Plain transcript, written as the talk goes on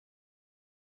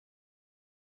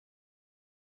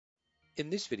In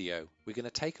this video, we're going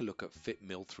to take a look at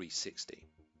FITMILL360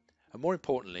 and more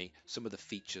importantly, some of the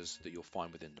features that you'll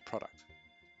find within the product.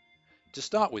 To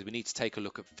start with, we need to take a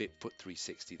look at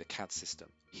FITMILL360, the CAD system.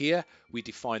 Here, we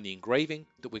define the engraving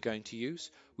that we're going to use.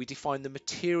 We define the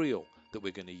material that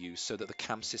we're going to use so that the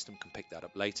CAM system can pick that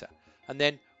up later. And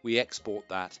then we export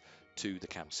that to the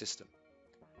CAM system.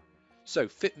 So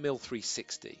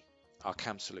FITMILL360, our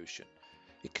CAM solution,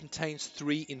 it contains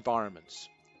three environments: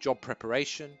 job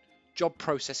preparation, job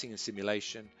processing and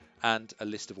simulation, and a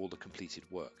list of all the completed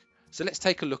work. So let's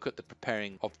take a look at the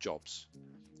preparing of jobs.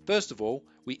 First of all,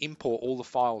 we import all the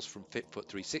files from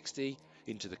FITMILL360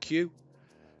 into the queue.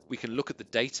 We can look at the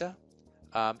data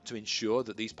to ensure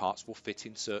that these parts will fit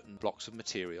in certain blocks of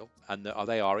material and that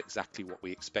they are exactly what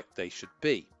we expect they should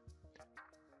be.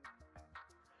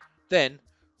 Then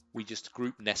we just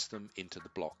group nest them into the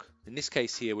block. In this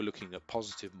case here, we're looking at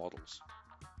positive models.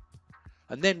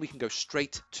 And then we can go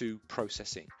straight to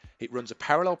processing. It runs a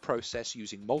parallel process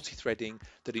using multi-threading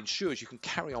that ensures you can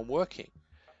carry on working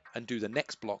and do the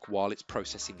next block while it's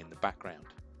processing in the background.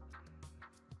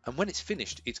 And when it's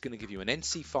finished, it's going to give you an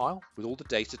NC file with all the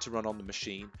data to run on the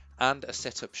machine and a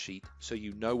setup sheet so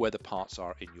you know where the parts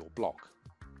are in your block.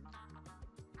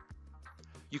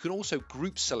 You can also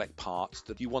group select parts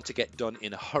that you want to get done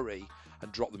in a hurry and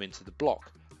drop them into the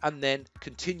block, and then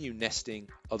continue nesting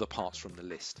other parts from the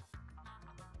list.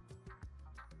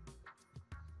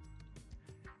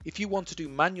 If you want to do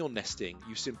manual nesting,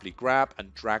 you simply grab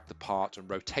and drag the part and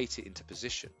rotate it into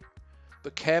position.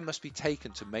 But care must be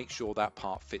taken to make sure that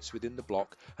part fits within the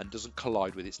block and doesn't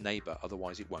collide with its neighbour,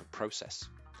 otherwise it won't process.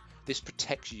 This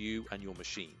protects you and your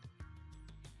machine.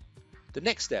 The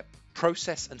next step,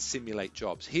 process and simulate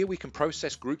jobs. Here we can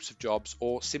process groups of jobs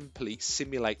or simply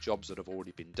simulate jobs that have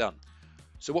already been done.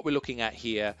 So what we're looking at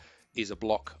here is a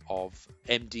block of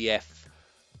MDF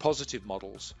positive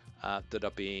models that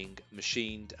are being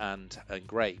machined and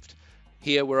engraved.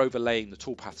 Here we're overlaying the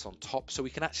toolpaths on top so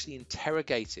we can actually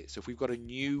interrogate it. So if we've got a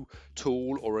new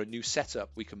tool or a new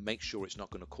setup, we can make sure it's not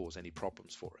going to cause any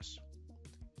problems for us.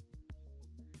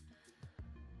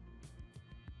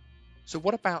 So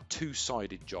what about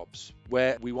two-sided jobs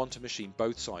where we want to machine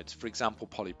both sides, for example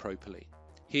polypropylene?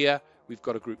 Here we've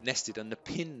got a group nested and the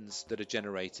pins that are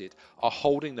generated are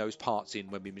holding those parts in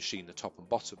when we machine the top and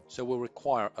bottom, so we'll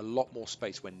require a lot more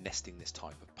space when nesting this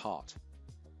type of part.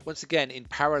 Once again, in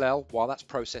parallel, while that's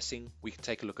processing, we can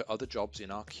take a look at other jobs in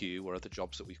our queue or other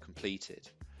jobs that we've completed.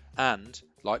 And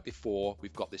like before,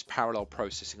 we've got this parallel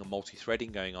processing and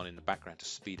multi-threading going on in the background to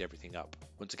speed everything up.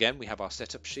 Once again, we have our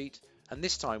setup sheet, and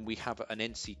this time we have an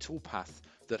NC toolpath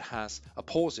that has a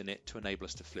pause in it to enable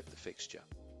us to flip the fixture.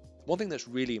 One thing that's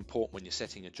really important when you're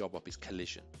setting a job up is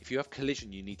collision. If you have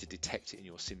collision, you need to detect it in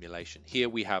your simulation. Here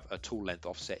we have a tool length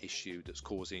offset issue that's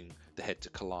causing the head to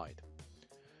collide.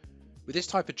 With this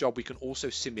type of job, we can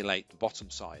also simulate the bottom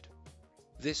side.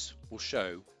 This will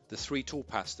show the three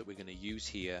toolpaths that we're going to use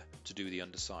here to do the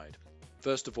underside.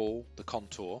 First of all, the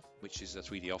contour, which is a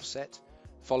 3D offset,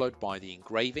 followed by the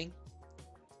engraving,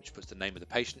 which puts the name of the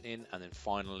patient in, and then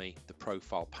finally the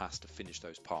profile pass to finish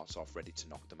those parts off, ready to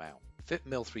knock them out.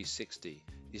 FITMILL360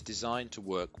 is designed to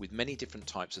work with many different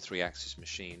types of 3-axis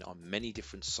machine on many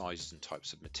different sizes and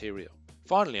types of material.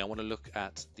 Finally, I want to look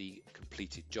at the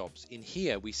completed jobs. In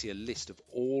here we see a list of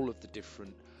all of the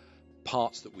different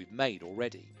parts that we've made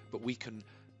already, but we can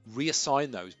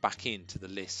reassign those back into the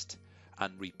list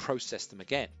and reprocess them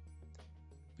again.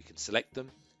 We can select them,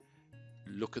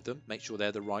 look at them, make sure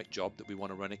they're the right job that we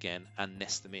want to run again, and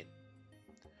nest them in.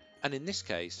 And in this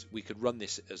case, we could run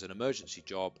this as an emergency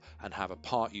job and have a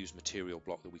part used material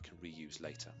block that we can reuse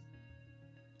later.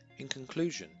 In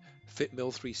conclusion,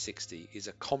 FITMILL360 is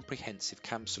a comprehensive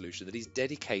CAM solution that is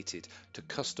dedicated to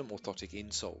custom orthotic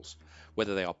insoles,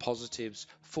 whether they are positives,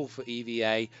 full for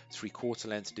EVA, 3/4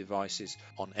 length devices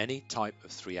on any type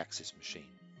of 3-axis machine.